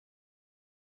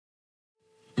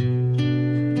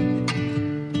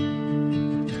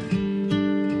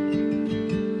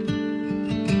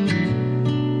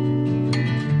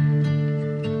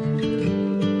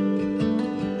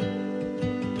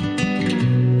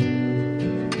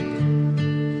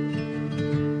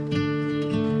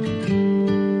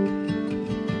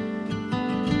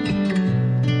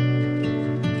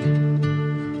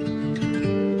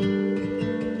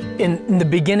the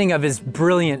beginning of his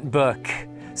brilliant book,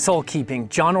 Soul Keeping,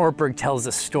 John Ortberg tells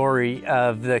a story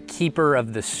of the keeper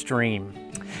of the stream.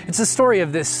 It's a story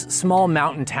of this small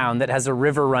mountain town that has a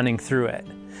river running through it.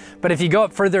 But if you go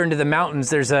up further into the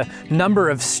mountains, there's a number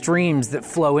of streams that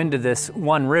flow into this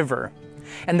one river.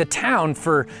 And the town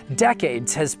for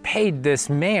decades has paid this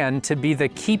man to be the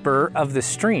keeper of the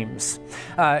streams.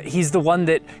 He's the one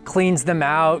that cleans them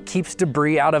out, keeps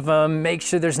debris out of them, makes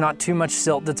sure there's not too much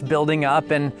silt that's building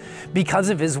up. And because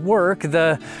of his work,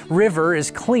 the river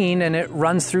is clean and it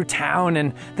runs through town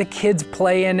and the kids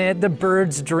play in it, the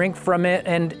birds drink from it,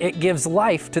 and it gives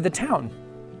life to the town.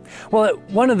 Well, at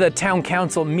one of the town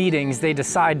council meetings, they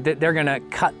decide that they're going to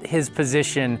cut his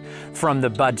position from the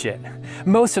budget.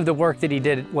 Most of the work that he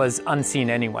did was unseen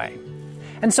anyway.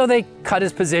 And so they cut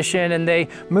his position and they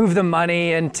move the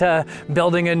money into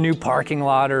building a new parking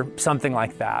lot or something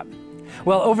like that.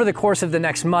 Well, over the course of the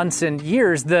next months and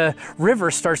years, the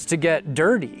river starts to get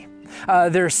dirty.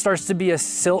 There starts to be a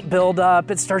silt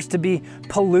buildup. It starts to be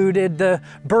polluted. The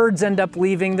birds end up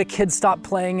leaving. The kids stop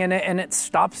playing in it, and it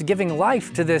stops giving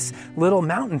life to this little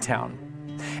mountain town.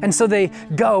 And so they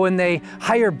go and they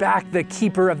hire back the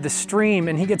keeper of the stream,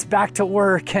 and he gets back to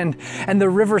work, and the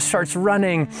river starts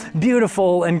running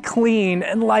beautiful and clean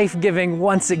and life-giving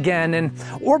once again. And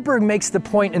Ortberg makes the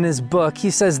point in his book. He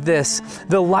says this: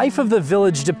 the life of the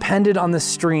village depended on the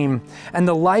stream, and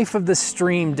the life of the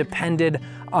stream depended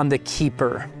on the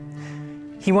keeper.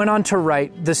 He went on to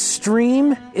write, the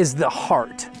stream is the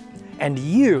heart, and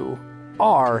you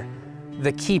are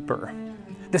the keeper.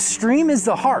 The stream is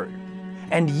the heart,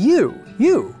 and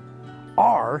you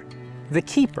are the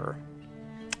keeper.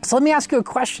 So let me ask you a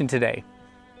question today.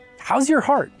 How's your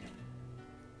heart?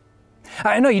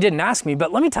 I know you didn't ask me,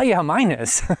 but let me tell you how mine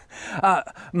is.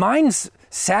 Mine's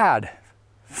sad,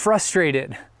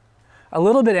 frustrated, a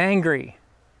little bit angry.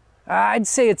 I'd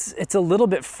say it's a little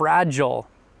bit fragile.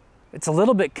 It's a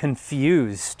little bit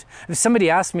confused. If somebody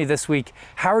asked me this week,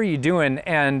 how are you doing?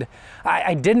 And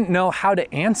I didn't know how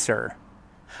to answer.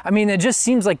 I mean, it just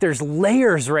seems like there's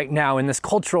layers right now in this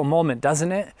cultural moment,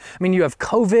 doesn't it? I mean, you have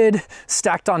COVID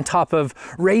stacked on top of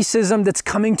racism that's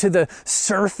coming to the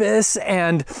surface,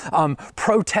 and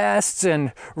protests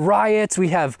and riots. We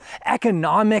have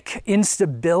economic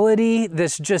instability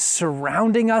that's just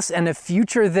surrounding us, and a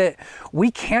future that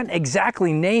we can't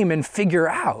exactly name and figure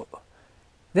out.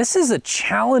 This is a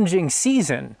challenging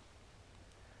season.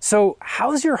 So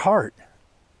how's your heart?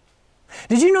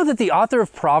 Did you know that the author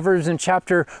of Proverbs in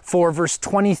chapter 4, verse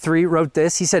 23 wrote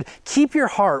this? He said, keep your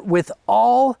heart with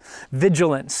all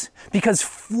vigilance, because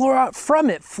from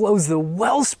it flows the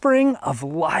wellspring of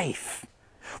life.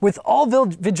 With all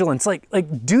vigilance, like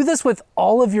do this with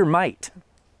all of your might.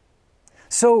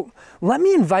 So let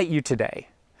me invite you today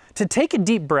to take a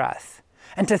deep breath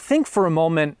and to think for a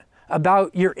moment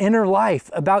about your inner life,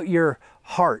 about your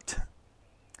heart.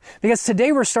 Because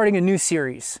today we're starting a new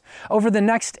series. Over the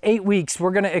next 8 weeks,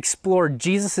 we're going to explore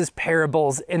Jesus'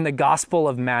 parables in the Gospel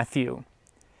of Matthew.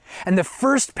 And the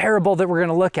first parable that we're going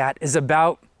to look at is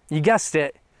about, you guessed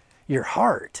it, your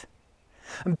heart.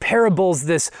 And parables,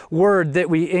 this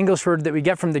English word that we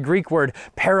get from the Greek word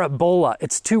parabola.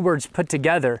 It's two words put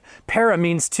together. Para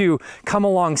means to come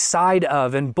alongside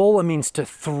of, and bola means to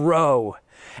throw.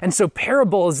 And so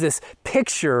parable is this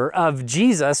picture of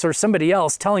Jesus or somebody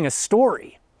else telling a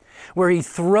story, where he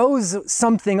throws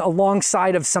something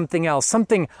alongside of something else,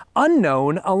 something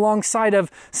unknown alongside of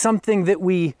something that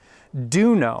we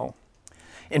do know.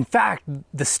 In fact,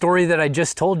 the story that I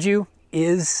just told you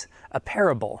is a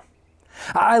parable.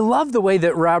 I love the way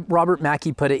that Robert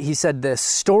Mackey put it. He said this: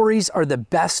 stories are the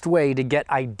best way to get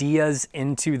ideas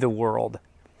into the world.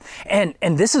 And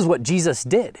this is what Jesus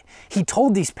did. He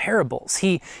told these parables.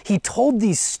 He told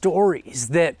these stories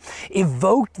that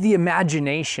evoked the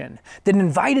imagination, that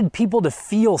invited people to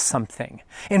feel something,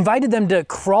 invited them to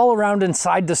crawl around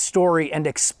inside the story and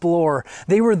explore.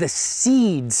 They were the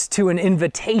seeds to an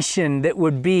invitation that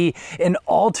would be an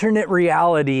alternate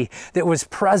reality that was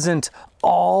present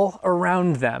all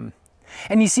around them.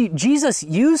 And you see, Jesus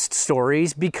used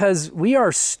stories because we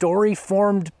are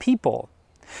story-formed people.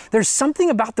 There's something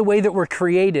about the way that we're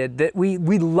created that we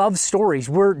love stories.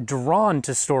 We're drawn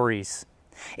to stories.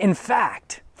 In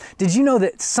fact, did you know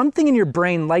that something in your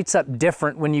brain lights up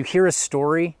different when you hear a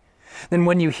story than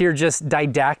when you hear just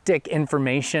didactic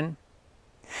information?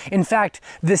 In fact,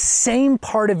 the same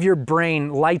part of your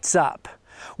brain lights up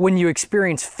when you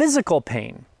experience physical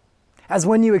pain as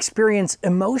when you experience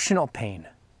emotional pain,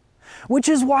 which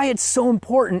is why it's so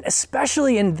important,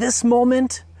 especially in this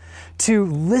moment, to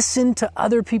listen to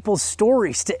other people's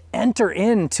stories, to enter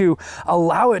in, to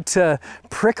allow it to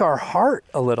prick our heart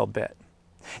a little bit.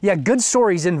 Yeah, good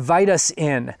stories invite us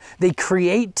in. They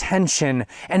create tension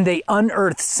and they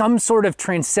unearth some sort of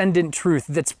transcendent truth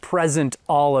that's present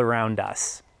all around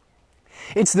us.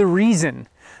 It's the reason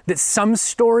that some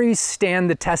stories stand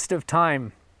the test of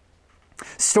time.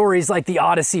 Stories like the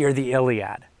Odyssey or the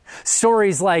Iliad.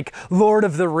 Stories like Lord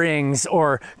of the Rings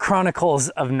or Chronicles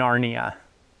of Narnia.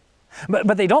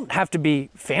 But they don't have to be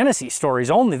fantasy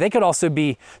stories only. They could also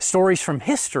be stories from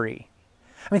history.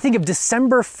 I mean, think of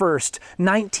December 1st,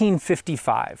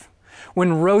 1955,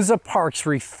 when Rosa Parks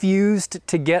refused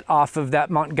to get off of that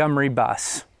Montgomery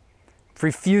bus,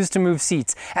 refused to move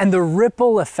seats, and the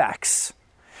ripple effects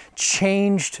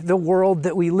changed the world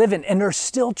that we live in and are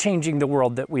still changing the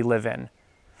world that we live in.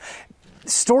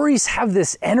 Stories have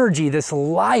this energy, this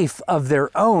life of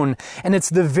their own, and it's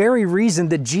the very reason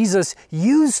that Jesus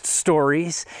used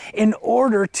stories in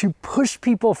order to push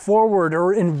people forward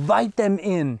or invite them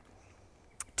in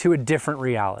to a different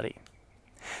reality.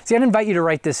 See, I'd invite you to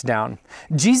write this down.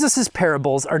 Jesus'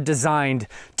 parables are designed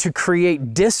to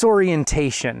create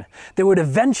disorientation that would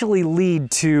eventually lead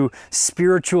to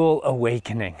spiritual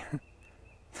awakening.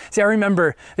 See, I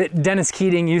remember that Dennis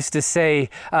Keating used to say,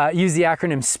 use the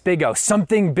acronym SPIGO,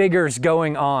 something bigger's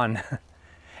going on.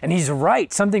 And he's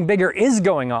right, something bigger is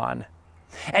going on.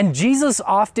 And Jesus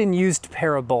often used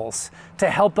parables to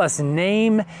help us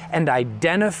name and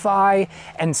identify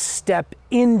and step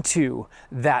into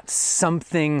that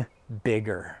something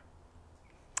bigger.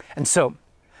 And so,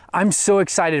 I'm so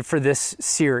excited for this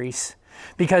series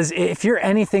because if you're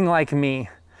anything like me,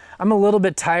 I'm a little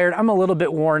bit tired, I'm a little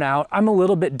bit worn out, I'm a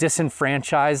little bit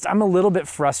disenfranchised, I'm a little bit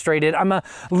frustrated, I'm a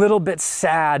little bit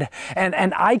sad,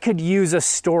 and I could use a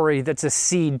story that's a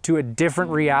seed to a different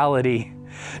reality,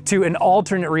 to an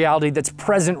alternate reality that's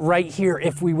present right here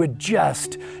if we would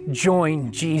just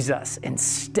join Jesus and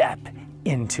step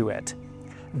into it.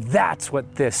 That's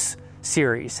what this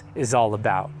series is all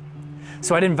about.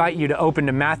 So I'd invite you to open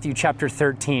to Matthew chapter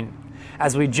 13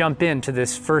 as we jump into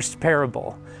this first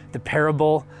parable, the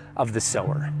parable of the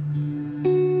sower.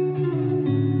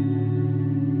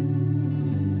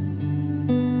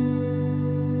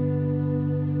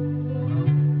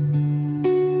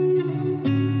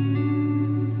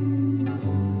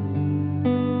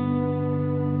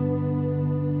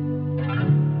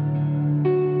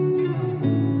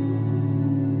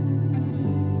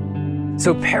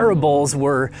 So parables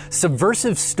were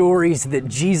subversive stories that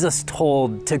Jesus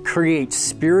told to create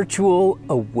spiritual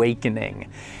awakening.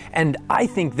 And I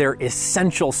think they're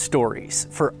essential stories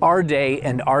for our day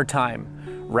and our time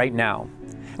right now.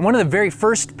 And one of the very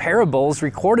first parables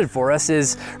recorded for us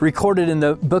is recorded in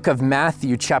the book of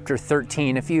Matthew, chapter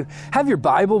 13. If you have your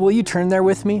Bible, will you turn there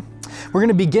with me? We're going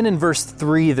to begin in verse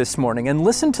 3 this morning and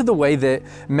listen to the way that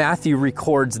Matthew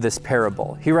records this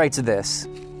parable. He writes this: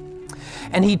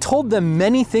 "And he told them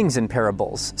many things in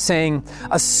parables, saying,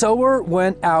 a sower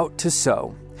went out to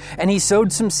sow, and he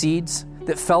sowed some seeds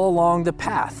that fell along the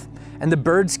path, and the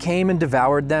birds came and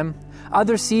devoured them.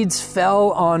 Other seeds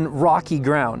fell on rocky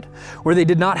ground, where they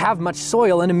did not have much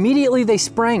soil, and immediately they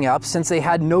sprang up, since they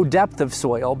had no depth of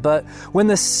soil. But when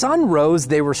the sun rose,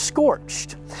 they were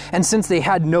scorched, and since they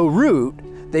had no root,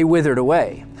 they withered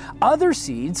away. Other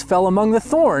seeds fell among the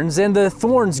thorns, and the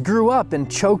thorns grew up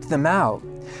and choked them out.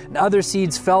 And other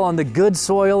seeds fell on the good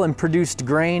soil and produced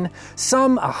grain,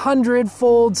 some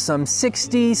 100-fold, some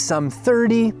 60, some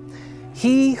 30.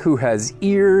 He who has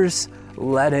ears,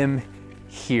 let him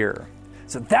hear."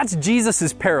 So that's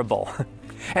Jesus' parable.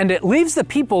 And it leaves the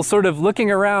people sort of looking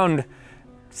around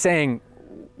saying,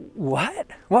 what?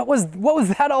 What was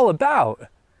that all about?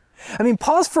 I mean,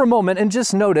 pause for a moment and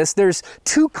just notice there's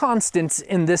two constants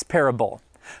in this parable.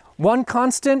 One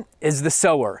constant is the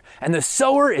sower, and the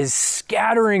sower is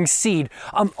scattering seed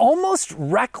almost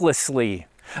recklessly,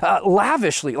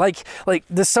 lavishly. Like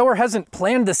the sower hasn't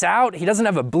planned this out. He doesn't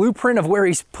have a blueprint of where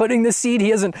he's putting the seed. He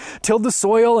hasn't tilled the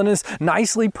soil and is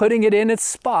nicely putting it in its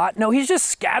spot. No, he's just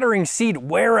scattering seed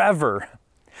wherever.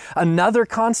 Another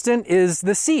constant is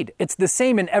the seed. It's the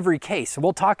same in every case.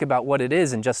 We'll talk about what it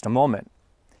is in just a moment.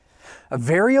 A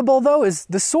variable, though, is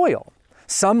the soil.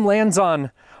 Some lands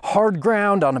on hard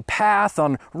ground, on a path,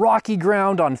 on rocky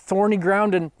ground, on thorny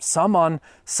ground, and some on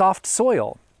soft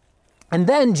soil. And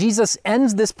then Jesus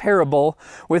ends this parable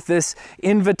with this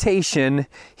invitation: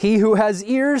 he who has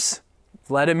ears,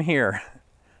 let him hear.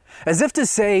 As if to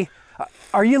say,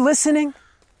 are you listening?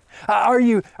 Are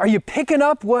you picking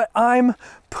up what I'm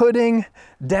putting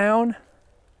down?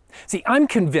 See, I'm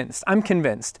convinced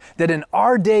that in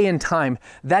our day and time,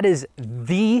 that is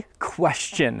the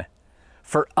question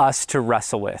for us to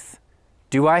wrestle with.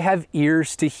 Do I have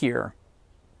ears to hear?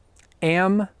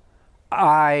 Am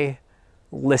I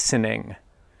listening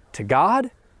to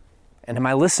God? And am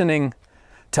I listening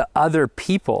to other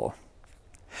people?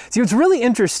 See, what's really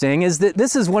interesting is that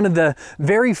this is one of the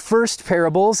very first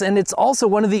parables, and it's also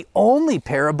one of the only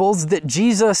parables that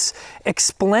Jesus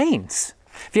explains.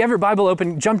 If you have your Bible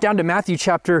open, jump down to Matthew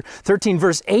chapter 13,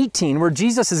 verse 18, where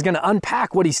Jesus is going to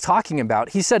unpack what he's talking about.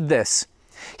 He said this,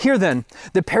 "Hear then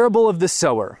the parable of the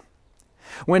sower.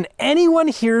 When anyone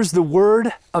hears the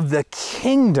word of the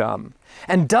kingdom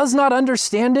and does not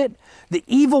understand it, the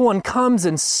evil one comes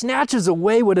and snatches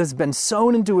away what has been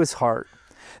sown into his heart.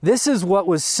 This is what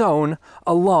was sown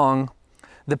along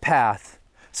the path."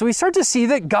 So we start to see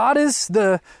that God is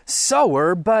the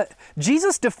sower, but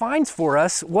Jesus defines for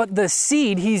us what the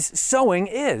seed he's sowing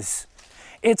is.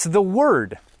 It's the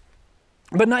word.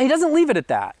 But he doesn't leave it at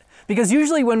that. Because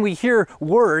usually when we hear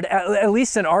word, at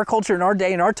least in our culture, in our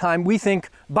day, in our time, we think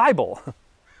Bible.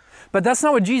 But that's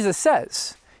not what Jesus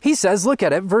says. He says, look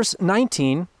at it, verse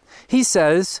 19, he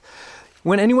says,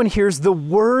 when anyone hears the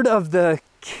word of the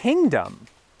kingdom,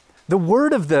 the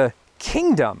word of the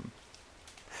kingdom,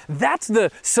 that's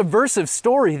the subversive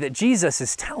story that Jesus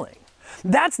is telling.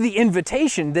 That's the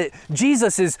invitation that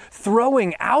Jesus is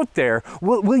throwing out there.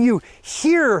 Will you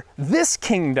hear this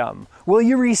kingdom? Will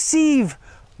you receive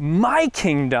my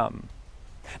kingdom?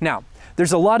 Now,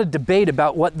 there's a lot of debate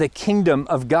about what the kingdom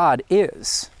of God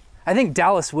is. I think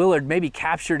Dallas Willard maybe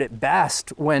captured it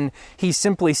best when he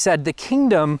simply said, the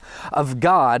kingdom of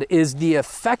God is the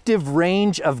effective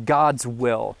range of God's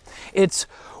will. It's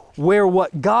where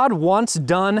what God wants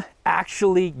done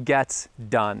actually gets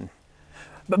done.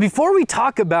 But before we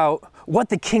talk about what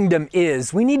the kingdom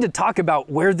is, we need to talk about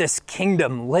where this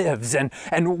kingdom lives and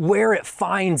where it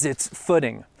finds its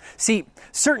footing. See,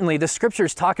 certainly the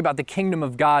scriptures talk about the kingdom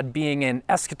of God being an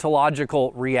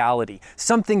eschatological reality,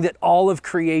 something that all of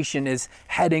creation is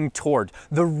heading toward,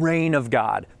 the reign of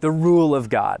God, the rule of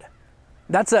God.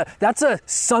 That's a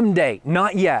someday,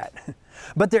 not yet.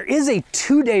 But there is a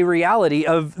two-day reality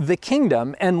of the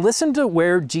kingdom, and listen to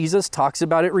where Jesus talks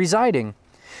about it residing.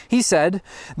 He said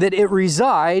that it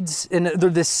resides, and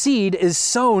the seed is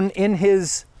sown in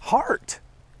his heart,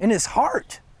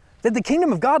 that the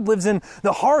kingdom of God lives in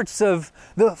the hearts of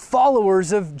the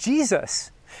followers of Jesus.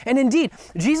 And indeed,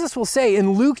 Jesus will say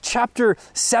in Luke chapter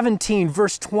 17,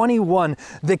 verse 21,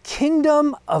 the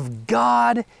kingdom of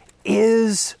God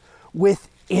is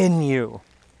within you.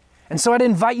 And so I'd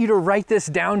invite you to write this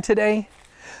down today.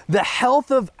 The health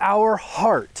of our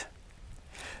heart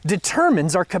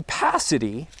determines our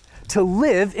capacity to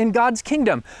live in God's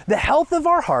kingdom. The health of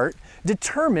our heart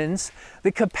determines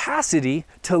the capacity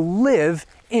to live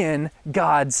in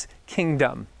God's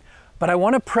kingdom. But I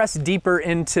want to press deeper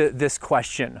into this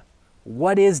question.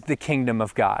 What is the kingdom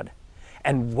of God?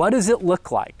 And what does it look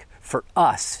like for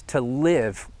us to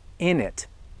live in it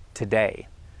today?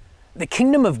 The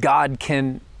kingdom of God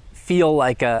can feel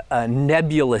like a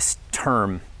nebulous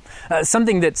term,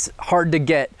 something that's hard to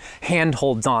get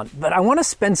handholds on. But I want to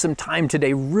spend some time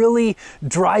today really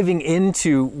driving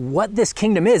into what this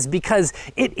kingdom is, because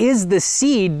it is the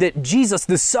seed that Jesus,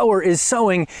 the sower, is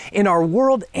sowing in our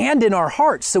world and in our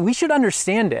hearts. So we should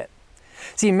understand it.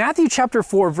 See, in Matthew chapter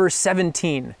 4, verse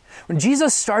 17, when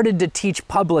Jesus started to teach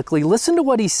publicly, listen to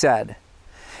what he said.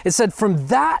 It said, from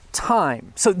that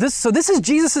time, so this is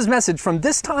Jesus' message, from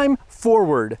this time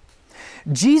forward,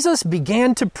 Jesus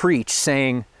began to preach,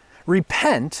 saying,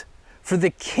 repent, for the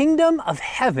kingdom of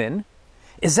heaven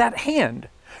is at hand.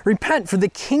 Repent, for the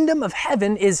kingdom of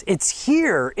heaven it's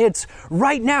here. It's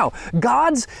right now.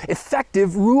 God's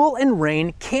effective rule and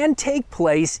reign can take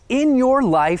place in your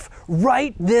life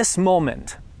right this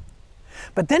moment.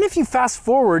 But then if you fast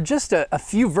forward just a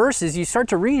few verses, you start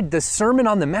to read the Sermon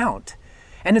on the Mount.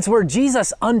 And it's where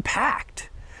Jesus unpacked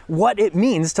what it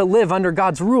means to live under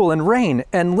God's rule and reign.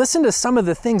 And listen to some of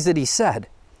the things that he said.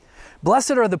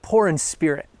 Blessed are the poor in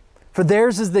spirit, for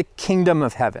theirs is the kingdom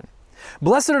of heaven.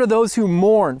 Blessed are those who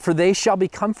mourn, for they shall be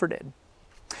comforted.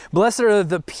 Blessed are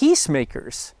the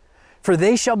peacemakers, for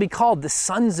they shall be called the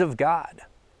sons of God.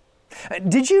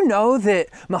 Did you know that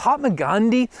Mahatma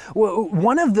Gandhi,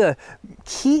 one of the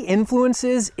key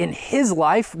influences in his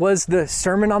life was the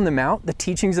Sermon on the Mount, the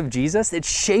teachings of Jesus? It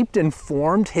shaped and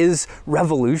formed his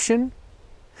revolution.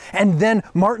 And then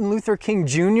Martin Luther King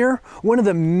Jr., one of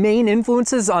the main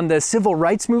influences on the civil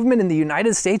rights movement in the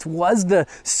United States was the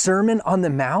Sermon on the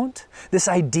Mount. This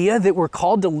idea that we're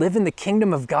called to live in the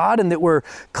kingdom of God and that we're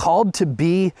called to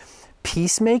be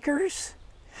peacemakers.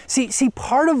 See,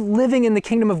 part of living in the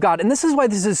kingdom of God, and this is why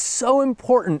this is so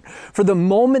important for the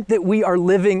moment that we are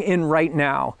living in right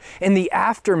now, in the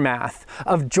aftermath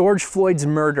of George Floyd's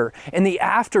murder, in the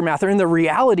aftermath, or in the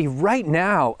reality right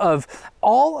now of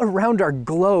all around our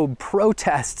globe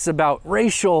protests about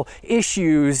racial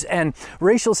issues and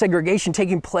racial segregation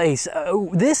taking place.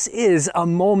 This is a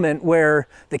moment where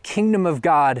the kingdom of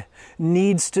God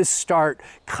needs to start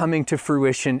coming to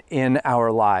fruition in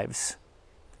our lives.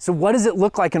 So what does it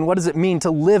look like and what does it mean to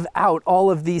live out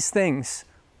all of these things?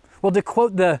 Well, to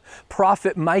quote the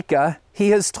prophet Micah,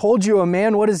 he has told you, O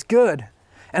man, what is good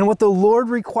and what the Lord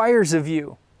requires of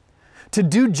you, to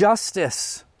do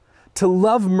justice, to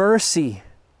love mercy,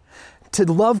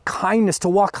 to love kindness, to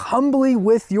walk humbly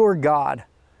with your God.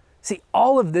 See,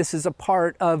 all of this is a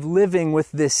part of living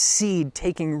with this seed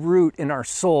taking root in our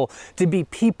soul, to be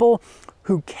people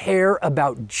who care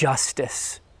about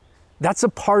justice. That's a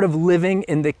part of living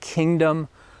in the kingdom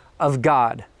of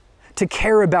God. To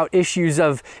care about issues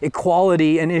of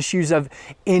equality and issues of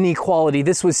inequality.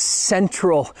 This was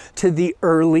central to the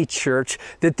early church,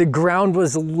 that the ground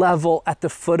was level at the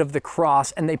foot of the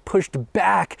cross and they pushed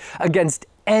back against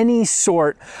any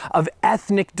sort of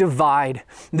ethnic divide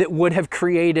that would have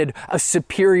created a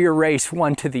superior race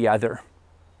one to the other.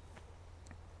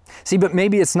 See, but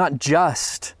maybe it's not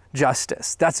just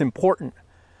justice. That's important.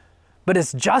 But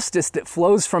it's justice that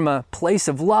flows from a place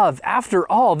of love.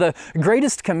 After all, the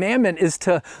greatest commandment is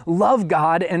to love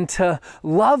God and to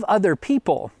love other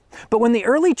people. But when the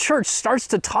early church starts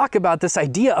to talk about this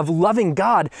idea of loving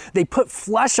God, they put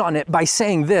flesh on it by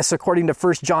saying this, according to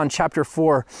 1 John chapter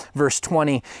 4, verse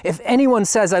 20. If anyone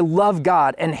says, I love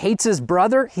God and hates his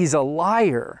brother, he's a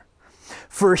liar.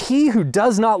 For he who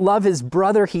does not love his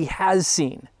brother he has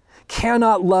seen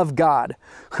cannot love God,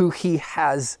 who he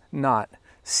has not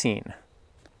seen.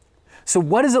 So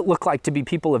what does it look like to be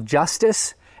people of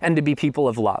justice and to be people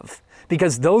of love?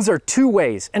 Because those are two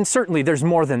ways, and certainly there's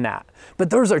more than that, but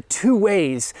those are two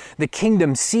ways the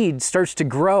kingdom seed starts to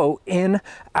grow in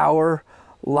our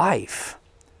life.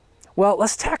 Well,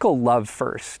 let's tackle love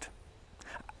first.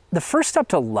 The first step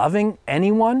to loving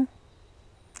anyone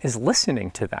is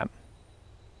listening to them,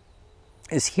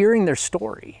 is hearing their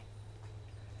story.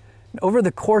 Over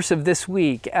the course of this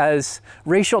week, as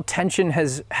racial tension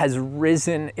has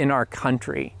risen in our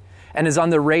country and is on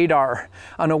the radar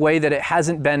in a way that it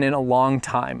hasn't been in a long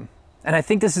time, and I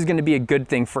think this is going to be a good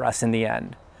thing for us in the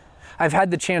end. I've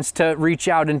had the chance to reach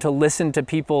out and to listen to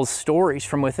people's stories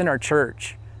from within our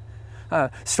church.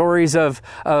 Stories of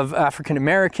African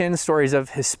Americans, stories of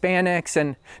Hispanics,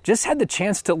 and just had the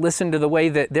chance to listen to the way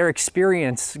that their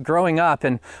experience growing up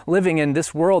and living in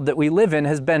this world that we live in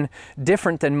has been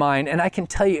different than mine. And I can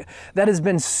tell you that has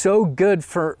been so good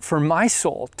for my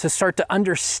soul to start to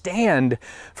understand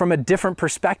from a different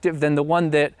perspective than the one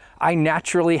that I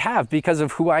naturally have because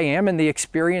of who I am and the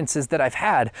experiences that I've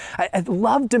had.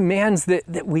 Love demands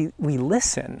that we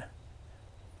listen.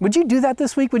 Would you do that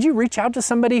this week? Would you reach out to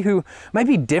somebody who might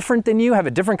be different than you, have a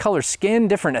different color skin,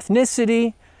 different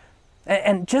ethnicity,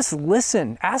 and just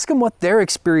listen? Ask them what their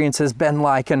experience has been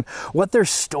like and what their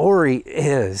story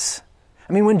is.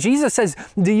 I mean, when Jesus says,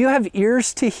 do you have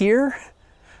ears to hear?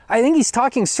 I think he's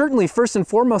talking certainly first and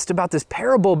foremost about this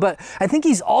parable, but I think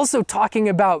he's also talking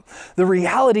about the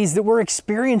realities that we're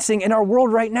experiencing in our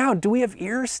world right now. Do we have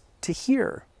ears to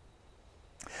hear?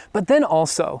 But then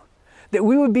also, that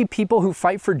we would be people who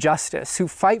fight for justice, who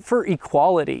fight for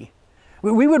equality.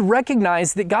 We would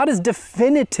recognize that God is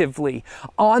definitively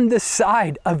on the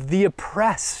side of the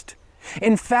oppressed.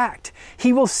 In fact,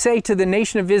 he will say to the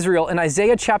nation of Israel in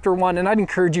Isaiah chapter 1, and I'd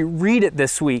encourage you, read it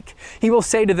this week. He will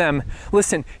say to them,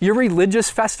 listen, your religious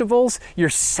festivals, your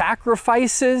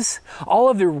sacrifices, all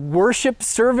of your worship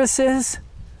services,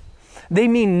 they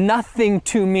mean nothing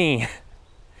to me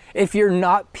if you're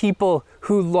not people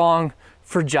who long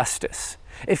for justice,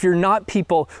 if you're not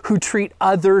people who treat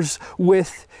others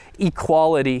with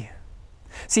equality.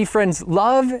 See, friends,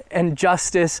 love and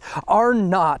justice are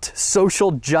not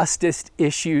social justice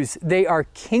issues. They are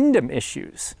kingdom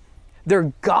issues.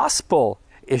 They're gospel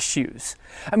issues.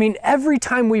 I mean, every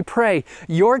time we pray,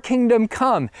 your kingdom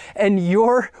come and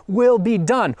your will be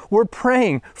done, we're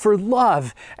praying for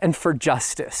love and for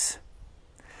justice.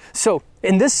 So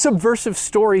in this subversive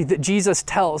story that Jesus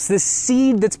tells, this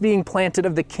seed that's being planted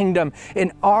of the kingdom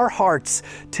in our hearts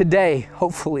today,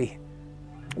 hopefully,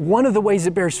 one of the ways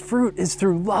it bears fruit is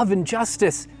through love and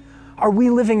justice. Are we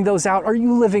living those out? Are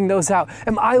you living those out?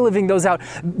 Am I living those out?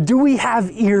 Do we have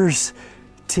ears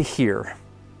to hear?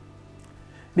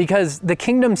 because the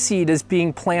kingdom seed is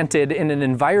being planted in an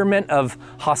environment of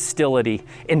hostility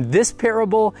in this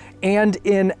parable and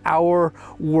in our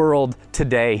world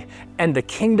today. And the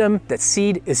kingdom, that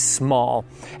seed is small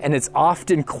and it's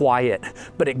often quiet,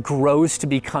 but it grows to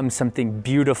become something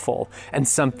beautiful and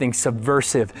something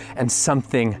subversive and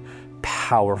something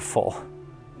powerful.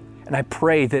 And I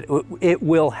pray that it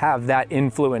will have that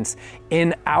influence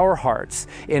in our hearts,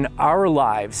 in our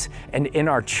lives, and in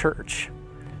our church.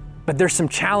 But there's some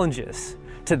challenges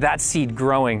to that seed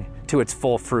growing to its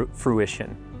full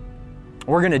fruition.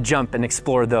 We're going to jump and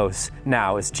explore those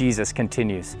now as Jesus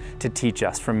continues to teach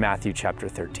us from Matthew chapter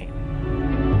 13.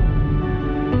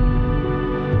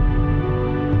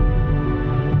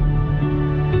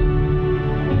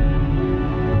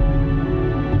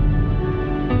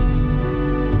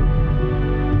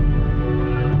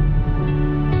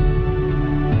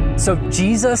 So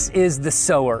Jesus is the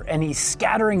sower, and he's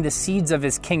scattering the seeds of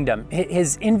his kingdom.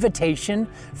 His invitation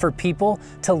for people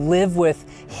to live with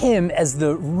him as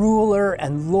the ruler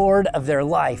and Lord of their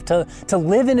life, to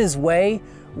live in his way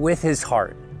with his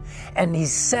heart. And he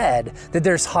said that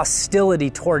there's hostility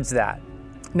towards that.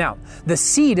 Now, the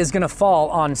seed is going to fall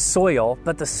on soil,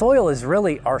 but the soil is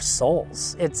really our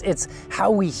souls. It's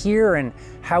how we hear and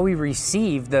how we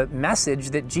receive the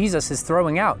message that Jesus is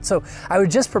throwing out. So I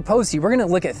would just propose to you, we're going to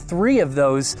look at 3 of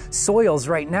those soils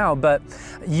right now, but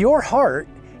your heart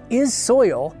is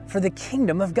soil for the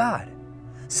kingdom of God.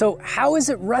 So how is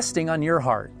it resting on your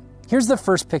heart? Here's the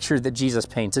first picture that Jesus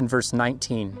paints in verse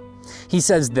 19. He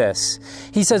says this.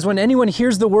 He says, when anyone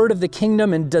hears the word of the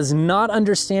kingdom and does not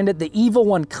understand it, the evil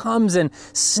one comes and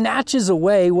snatches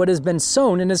away what has been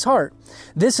sown in his heart.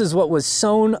 This is what was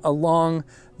sown along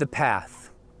the path.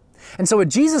 And so what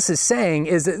Jesus is saying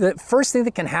is that the first thing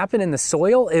that can happen in the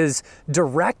soil is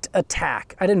direct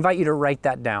attack. I'd invite you to write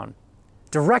that down.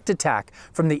 Direct attack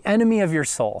from the enemy of your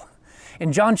soul.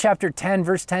 In John chapter 10,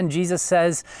 verse 10, Jesus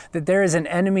says that there is an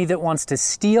enemy that wants to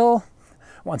steal,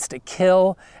 wants to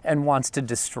kill, and wants to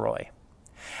destroy.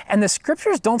 And the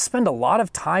scriptures don't spend a lot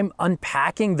of time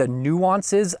unpacking the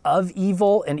nuances of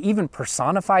evil and even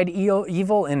personified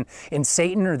evil in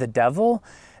Satan or the devil.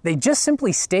 They just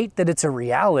simply state that it's a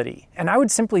reality. And I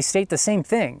would simply state the same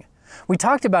thing. We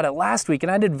talked about it last week, and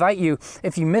I'd invite you,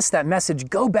 if you missed that message,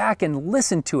 go back and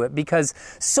listen to it, because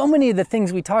so many of the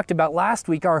things we talked about last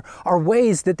week are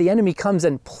ways that the enemy comes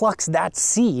and plucks that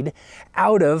seed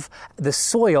out of the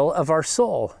soil of our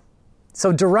soul.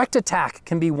 So direct attack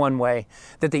can be one way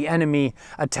that the enemy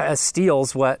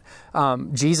steals what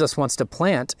Jesus wants to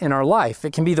plant in our life.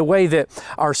 It can be the way that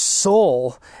our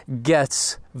soul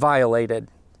gets violated.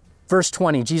 Verse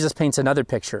 20, Jesus paints another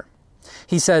picture.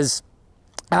 He says,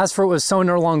 as for what was sown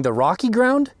along the rocky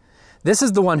ground, this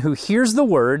is the one who hears the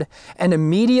word and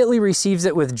immediately receives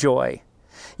it with joy.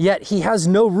 Yet he has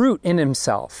no root in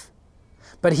himself,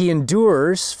 but he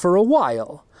endures for a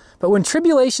while. But when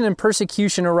tribulation and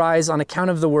persecution arise on account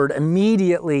of the word,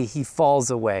 immediately he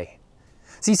falls away.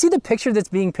 So you see the picture that's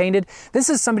being painted? This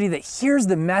is somebody that hears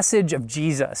the message of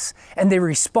Jesus and they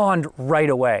respond right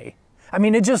away. I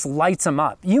mean, it just lights them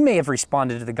up. You may have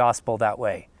responded to the gospel that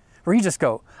way, where you just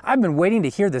go, I've been waiting to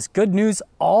hear this good news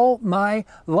all my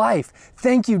life.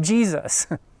 Thank you, Jesus.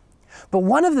 But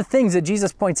one of the things that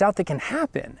Jesus points out that can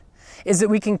happen is that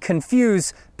we can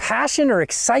confuse passion or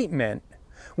excitement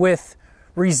with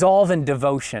resolve and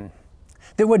devotion.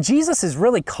 That what Jesus is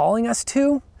really calling us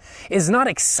to is not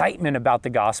excitement about the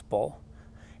gospel.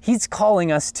 He's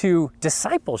calling us to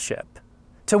discipleship,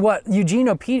 to what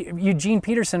Eugene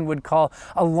Peterson would call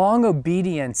a long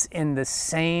obedience in the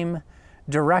same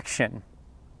direction.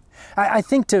 I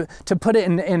think to put it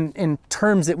in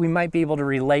terms that we might be able to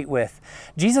relate with,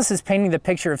 Jesus is painting the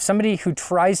picture of somebody who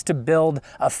tries to build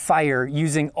a fire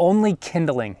using only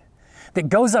kindling, that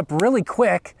goes up really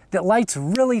quick, that lights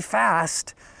really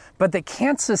fast, but that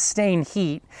can't sustain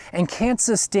heat and can't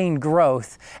sustain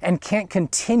growth and can't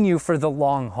continue for the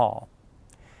long haul.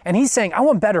 And he's saying, I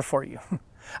want better for you.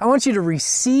 I want you to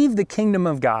receive the kingdom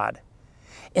of God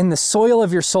in the soil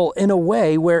of your soul in a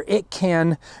way where it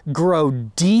can grow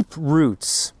deep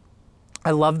roots.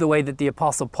 I love the way that the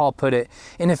Apostle Paul put it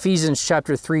in Ephesians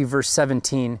chapter 3, verse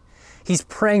 17. He's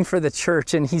praying for the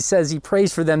church, and he says he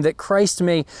prays for them that Christ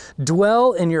may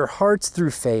dwell in your hearts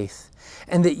through faith,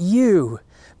 and that you,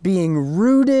 being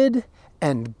rooted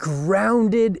and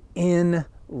grounded in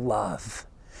love,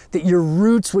 that your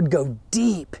roots would go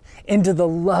deep into the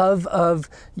love of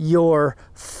your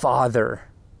Father.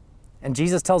 And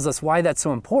Jesus tells us why that's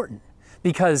so important,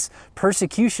 because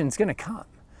persecution's going to come.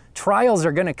 Trials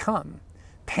are going to come.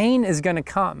 Pain is going to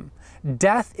come.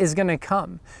 Death is going to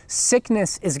come.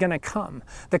 Sickness is going to come.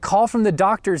 The call from the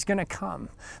doctor is going to come.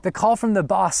 The call from the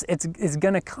boss is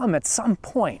going to come at some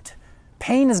point.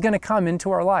 Pain is going to come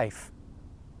into our life.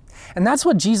 And that's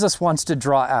what Jesus wants to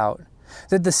draw out.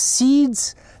 That the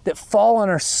seeds that fall on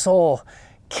our soul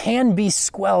can be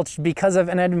squelched because of,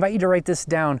 and I'd invite you to write this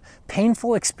down,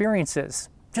 painful experiences.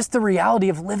 Just the reality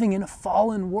of living in a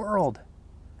fallen world.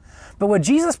 But what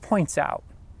Jesus points out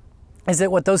is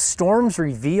that what those storms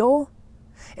reveal,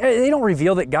 they don't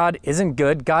reveal that God isn't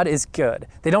good. God is good.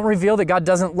 They don't reveal that God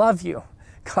doesn't love you.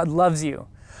 God loves you.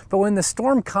 But when the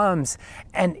storm comes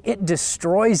and it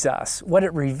destroys us, what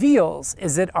it reveals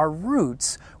is that our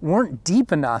roots weren't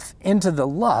deep enough into the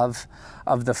love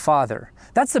of the Father.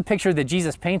 That's the picture that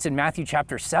Jesus paints in Matthew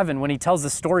chapter 7 when he tells the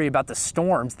story about the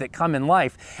storms that come in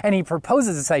life. And he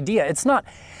proposes this idea. It's not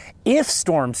if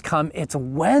storms come, it's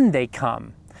when they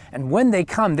come. And when they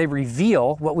come, they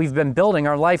reveal what we've been building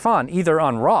our life on, either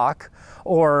on rock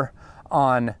or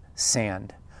on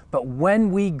sand. But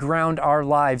when we ground our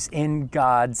lives in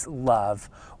God's love,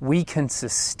 we can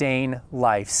sustain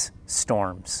life's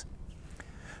storms.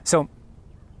 So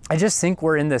I just think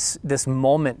we're in this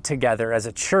moment together as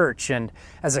a church and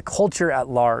as a culture at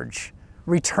large.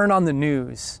 We turn on the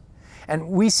news and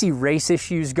we see race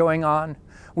issues going on.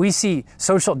 We see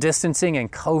social distancing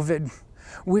and COVID.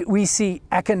 We see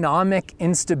economic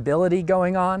instability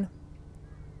going on.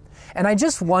 And I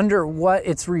just wonder what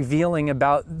it's revealing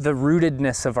about the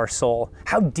rootedness of our soul.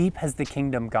 How deep has the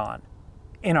kingdom gone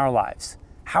in our lives?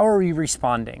 How are we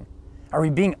responding? Are we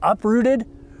being uprooted,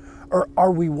 or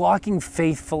are we walking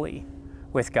faithfully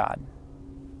with God?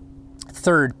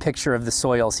 Third picture of the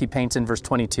soils he paints in verse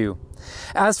 22.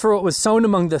 As for what was sown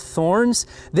among the thorns,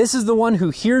 this is the one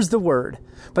who hears the word,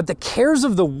 but the cares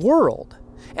of the world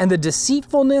and the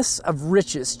deceitfulness of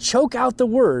riches choke out the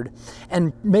word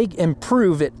and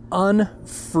prove it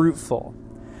unfruitful.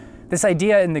 This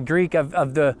idea in the Greek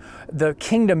of the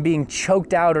kingdom being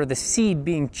choked out, or the seed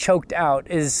being choked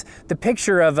out, is the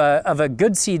picture of a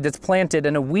good seed that's planted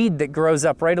and a weed that grows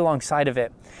up right alongside of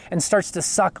it and starts to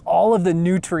suck all of the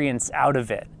nutrients out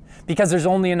of it because there's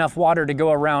only enough water to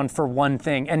go around for one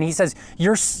thing. And he says,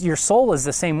 your soul is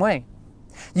the same way.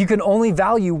 You can only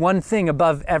value one thing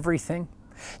above everything.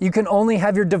 You can only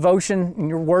have your devotion and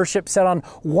your worship set on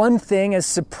one thing as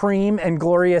supreme and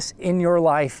glorious in your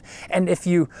life. And if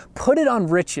you put it on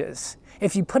riches,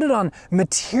 if you put it on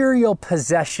material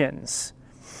possessions,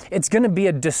 it's going to be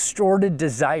a distorted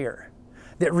desire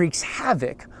that wreaks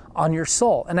havoc on your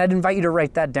soul. And I'd invite you to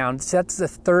write that down. So that's the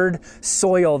third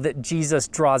soil that Jesus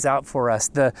draws out for us,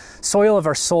 the soil of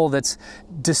our soul that's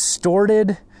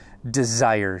distorted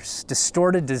desires.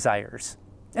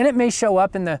 And it may show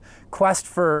up in the quest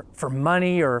for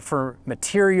money or for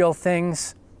material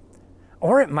things,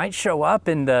 or it might show up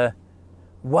in the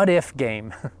what if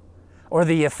game or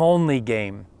the if only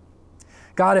game.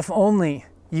 God, if only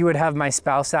you would have my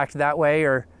spouse act that way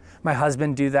or my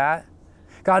husband do that.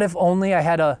 God, if only I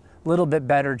had a little bit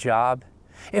better job.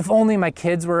 If only my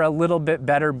kids were a little bit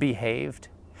better behaved.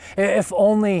 If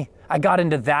only I got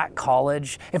into that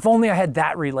college. If only I had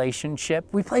that relationship.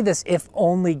 We play this if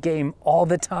only game all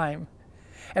the time.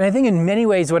 And I think in many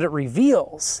ways what it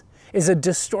reveals is a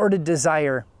distorted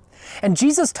desire. And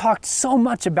Jesus talked so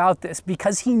much about this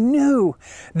because he knew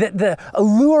that the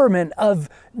allurement of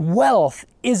wealth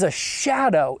is a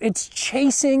shadow. It's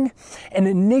chasing an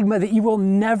enigma that you will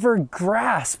never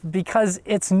grasp because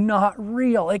it's not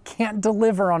real. It can't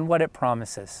deliver on what it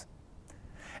promises.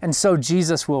 And so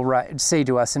Jesus will say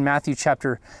to us in Matthew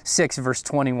chapter 6, verse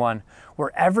 21,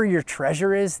 wherever your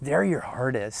treasure is, there your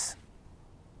heart is.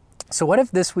 So what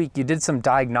if this week you did some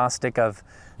diagnostic of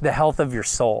the health of your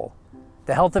soul,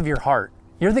 the health of your heart?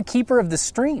 You're the keeper of the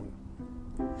stream.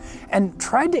 And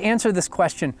tried to answer this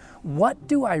question, what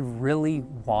do I really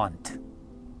want?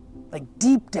 Like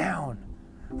deep down,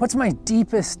 what's my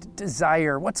deepest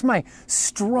desire? What's my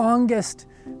strongest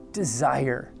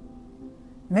desire?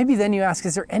 Maybe then you ask,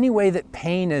 is there any way that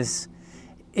pain is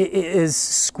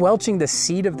squelching the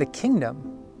seed of the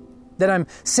kingdom? That I'm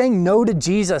saying no to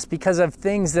Jesus because of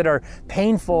things that are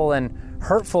painful and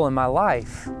hurtful in my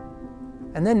life?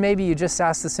 And then maybe you just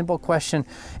ask the simple question,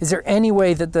 is there any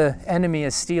way that the enemy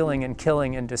is stealing and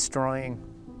killing and destroying?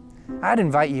 I'd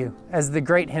invite you, as the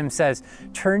great hymn says,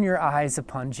 turn your eyes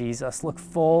upon Jesus, look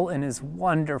full in his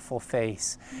wonderful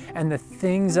face, and the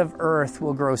things of earth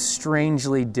will grow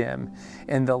strangely dim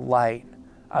in the light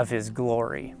of his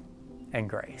glory and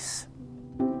grace.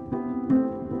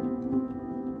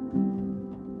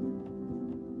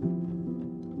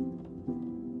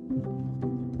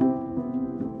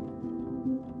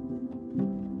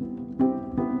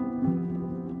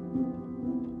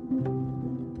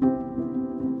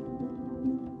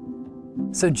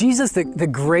 So Jesus, the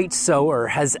great sower,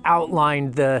 has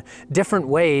outlined the different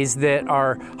ways that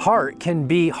our heart can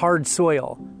be hard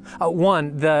soil.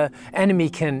 One, the enemy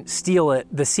can steal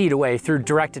the seed away through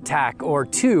direct attack. Or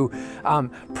two,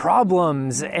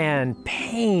 problems and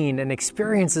pain and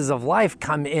experiences of life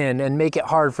come in and make it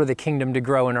hard for the kingdom to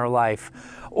grow in our life.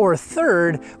 Or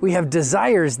third, we have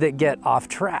desires that get off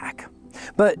track.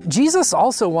 But Jesus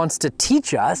also wants to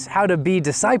teach us how to be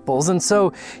disciples, and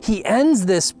so he ends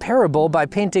this parable by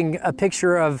painting a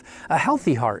picture of a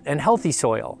healthy heart and healthy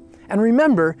soil. And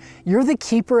remember, you're the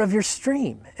keeper of your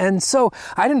stream. And so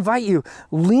I'd invite you,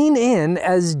 lean in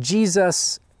as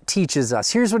Jesus teaches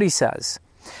us. Here's what he says.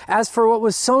 As for what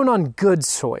was sown on good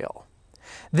soil,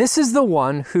 this is the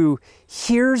one who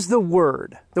hears the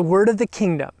word of the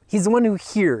kingdom. He's the one who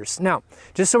hears. Now,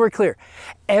 just so we're clear,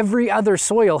 every other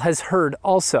soil has heard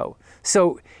also.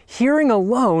 So hearing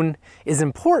alone is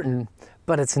important,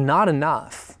 but it's not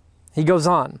enough. He goes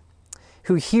on,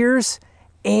 who hears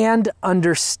and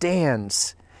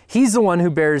understands. He's the one who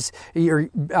bears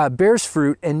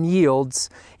fruit and yields,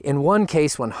 in one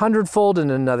case 100-fold,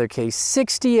 in another case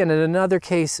 60, and in another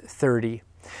case 30.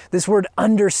 This word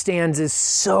understands is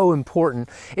so important.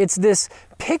 It's this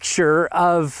picture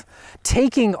of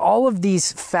taking all of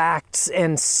these facts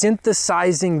and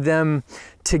synthesizing them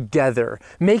together,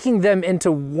 making them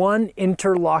into one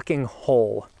interlocking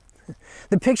whole.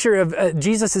 The picture of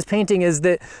Jesus is painting is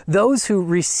that those who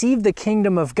receive the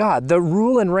kingdom of God, the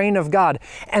rule and reign of God,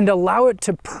 and allow it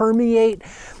to permeate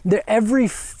every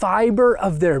fiber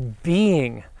of their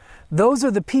being, those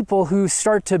are the people who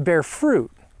start to bear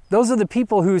fruit. Those are the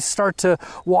people who start to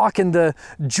walk in the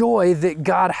joy that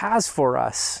God has for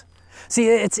us. See,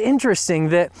 it's interesting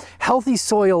that healthy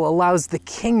soil allows the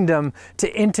kingdom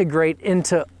to integrate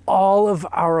into all of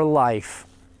our life,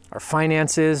 our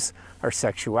finances, our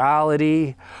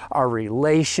sexuality, our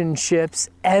relationships,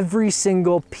 every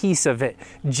single piece of it.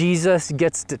 Jesus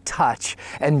gets to touch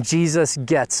and Jesus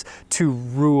gets to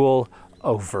rule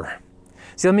over.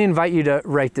 So let me invite you to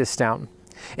write this down.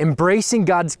 Embracing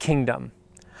God's kingdom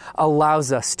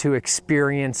allows us to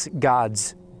experience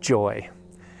God's joy.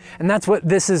 And that's what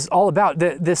this is all about,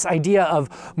 this idea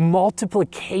of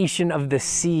multiplication of the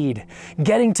seed,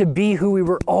 getting to be who we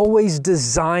were always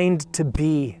designed to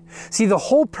be. See, the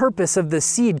whole purpose of the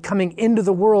seed coming into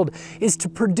the world is to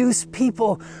produce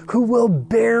people who will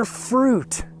bear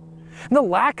fruit. And the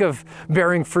lack of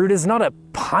bearing fruit is not a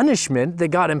punishment that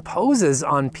God imposes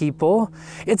on people.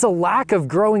 It's a lack of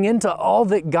growing into all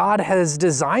that God has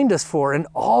designed us for and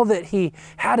all that He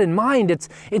had in mind.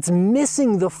 It's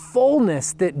missing the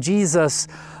fullness that Jesus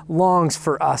longs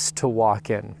for us to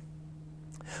walk in.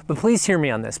 But please hear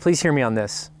me on this. Please hear me on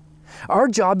this. Our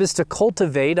job is to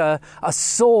cultivate a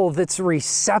soul that's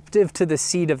receptive to the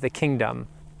seed of the kingdom.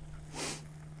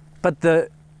 But the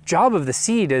job of the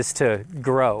seed is to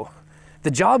grow. The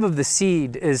job of the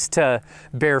seed is to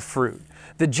bear fruit.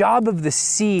 The job of the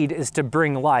seed is to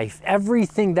bring life.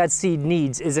 Everything that seed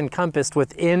needs is encompassed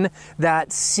within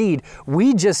that seed.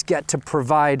 We just get to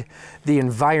provide the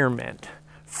environment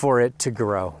for it to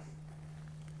grow.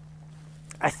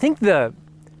 I think the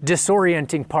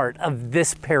disorienting part of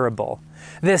this parable,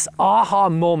 this aha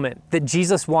moment that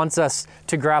Jesus wants us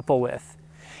to grapple with,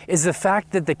 is the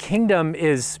fact that the kingdom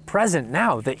is present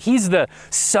now, that He's the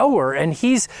sower and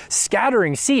He's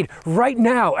scattering seed right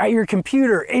now at your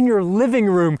computer, in your living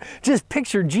room. Just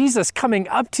picture Jesus coming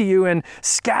up to you and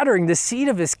scattering the seed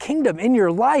of His kingdom in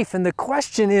your life. And the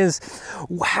question is,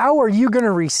 how are you going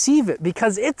to receive it?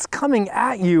 Because it's coming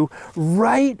at you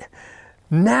right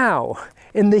now,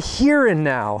 in the here and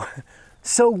now.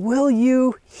 So will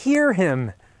you hear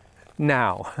Him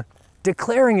now?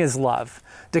 Declaring His love,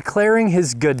 declaring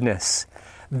His goodness.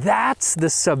 That's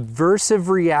the subversive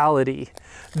reality,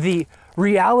 the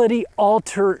reality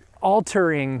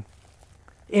altering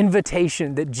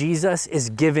invitation that Jesus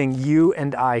is giving you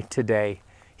and I today.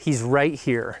 He's right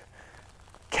here,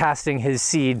 casting His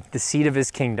seed, the seed of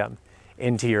His kingdom,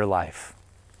 into your life.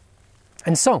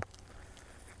 And so,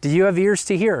 do you have ears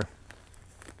to hear?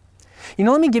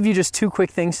 Let me give you just two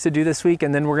quick things to do this week,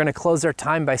 and then we're going to close our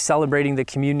time by celebrating the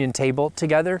communion table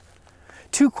together.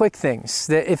 Two quick things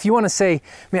that if you want to say,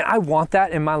 man, I want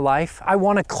that in my life. I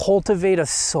want to cultivate a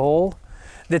soul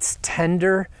that's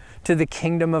tender to the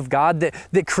kingdom of God,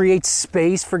 that creates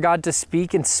space for God to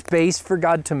speak and space for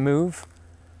God to move.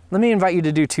 Let me invite you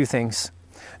to do two things.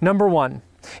 Number one,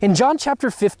 in John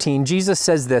chapter 15, Jesus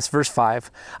says this, verse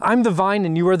 5, I'm the vine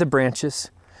and you are the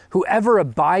branches. Whoever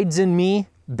abides in me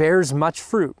bears much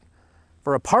fruit,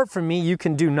 for apart from me you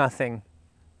can do nothing.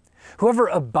 Whoever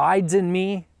abides in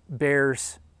me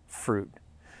bears fruit.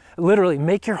 Literally,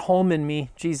 make your home in me,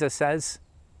 Jesus says.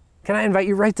 Can I invite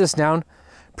you, write this down?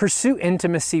 Pursue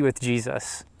intimacy with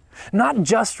Jesus. Not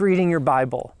just reading your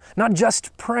Bible, not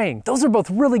just praying. Those are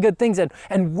both really good things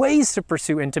and ways to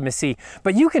pursue intimacy.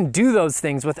 But you can do those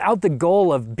things without the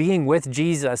goal of being with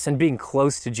Jesus and being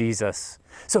close to Jesus.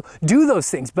 So do those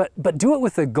things, but do it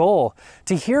with the goal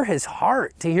to hear his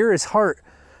heart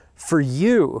for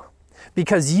you,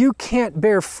 because you can't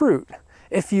bear fruit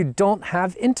if you don't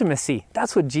have intimacy.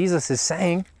 That's what Jesus is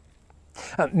saying.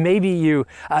 Maybe you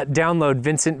download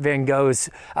Vincent van Gogh's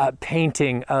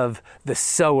painting of the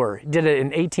sower. He did it in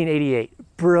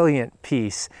 1888. Brilliant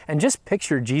piece. And just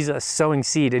picture Jesus sowing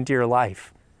seed into your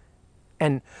life.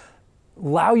 And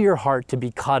allow your heart to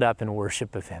be caught up in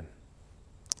worship of him.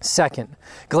 Second,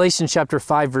 Galatians chapter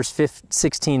 5, verse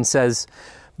 16 says,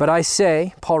 "But I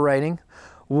say," Paul writing,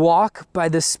 "walk by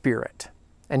the Spirit,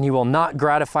 and you will not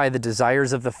gratify the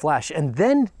desires of the flesh." And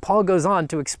then Paul goes on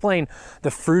to explain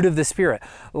the fruit of the Spirit: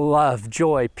 love,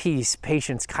 joy, peace,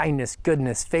 patience, kindness,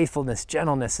 goodness, faithfulness,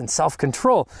 gentleness, and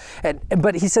self-control.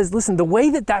 But he says, listen, the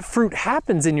way that fruit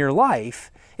happens in your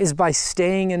life is by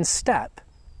staying in step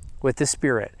with the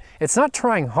Spirit. It's not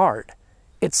trying hard,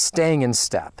 it's staying in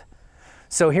step.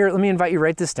 So here, let me invite you to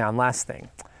write this down. Last thing,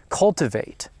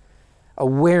 cultivate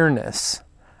awareness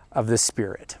of the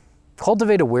Spirit.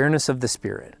 Cultivate awareness of the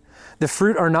Spirit. The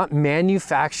fruit are not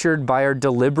manufactured by our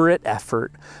deliberate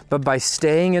effort, but by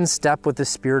staying in step with the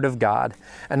Spirit of God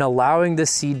and allowing the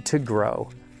seed to grow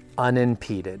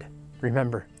unimpeded.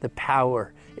 Remember, the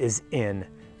power is in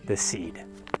the seed.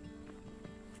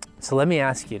 So let me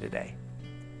ask you today,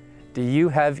 do you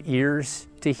have ears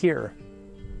to hear?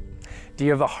 Do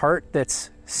you have a heart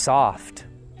that's soft?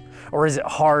 Or is it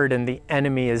hard and the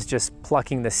enemy is just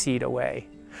plucking the seed away?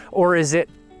 Or is it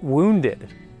wounded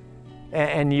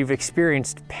and you've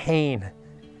experienced pain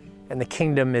and the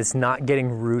kingdom is not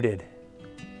getting rooted?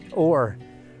 Or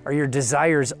are your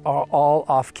desires all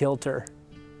off kilter?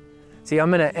 See,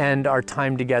 I'm going to end our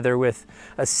time together with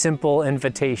a simple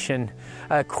invitation,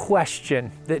 a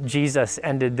question that Jesus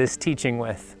ended this teaching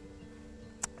with.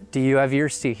 Do you have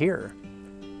ears to hear?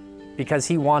 Because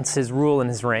he wants his rule and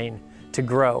his reign to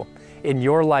grow in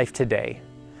your life today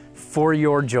for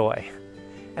your joy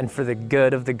and for the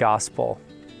good of the gospel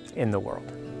in the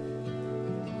world.